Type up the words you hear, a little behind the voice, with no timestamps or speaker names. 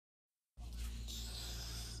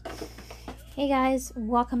Hey guys,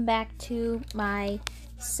 welcome back to my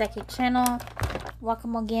second channel.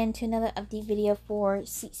 Welcome again to another update video for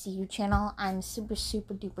Cec YouTube channel. I'm super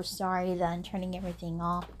duper sorry that I'm turning everything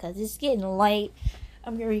off because it's getting late.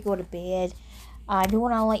 I'm ready to go to bed. I do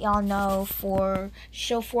want to let y'all know for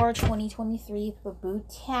Show 4 2023 for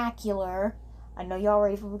Bootacular. I know y'all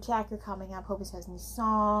ready for Bootacular coming up. Hope it has new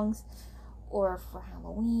songs, or for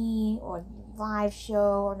Halloween, or live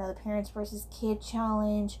show, or another Parents versus Kid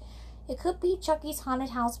challenge. It could be Chucky's Haunted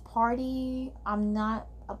House Party. I'm not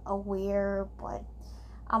aware, but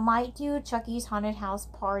I might do Chucky's Haunted House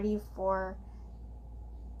Party for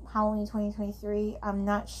Halloween 2023. I'm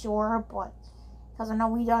not sure, but because I know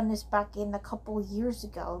we done this back in a couple of years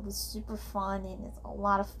ago. It was super fun and it's a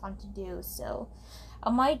lot of fun to do. So I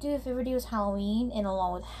might do if the video is Halloween and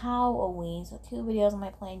along with Halloween. So 2 videos I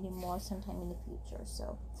might plan to do more sometime in the future.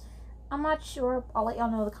 So I'm not sure. I'll let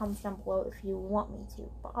y'all know in the comments down below if you want me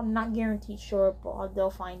to. But I'm not guaranteed sure, but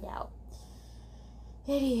they'll find out.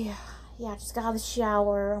 Yeah, I just got out of the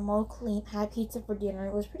shower. I'm all clean. Had pizza for dinner.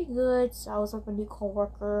 It was pretty good. So I was with a new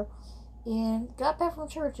coworker and got back from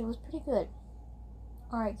church. It was pretty good.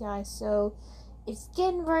 Alright guys, so it's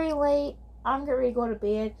getting very late. I'm getting ready to go to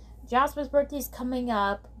bed. Jasper's birthday is coming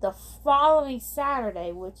up the following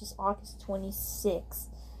Saturday, which is August 26th.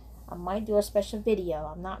 I might do a special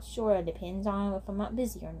video. I'm not sure. It depends on if I'm not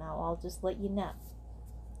busy or not. I'll just let you know.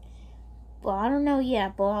 But I don't know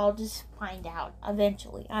yet, but I'll just find out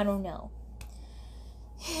eventually. I don't know.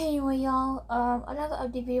 Anyway, y'all, another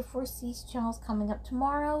update video for Cec's channel is coming up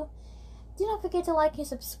tomorrow. Do not forget to like and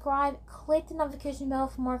subscribe. Click the notification bell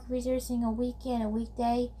for more videos seeing a weekend, a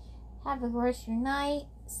weekday. Have a great rest of your night.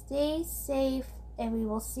 Stay safe, and we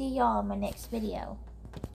will see y'all in my next video.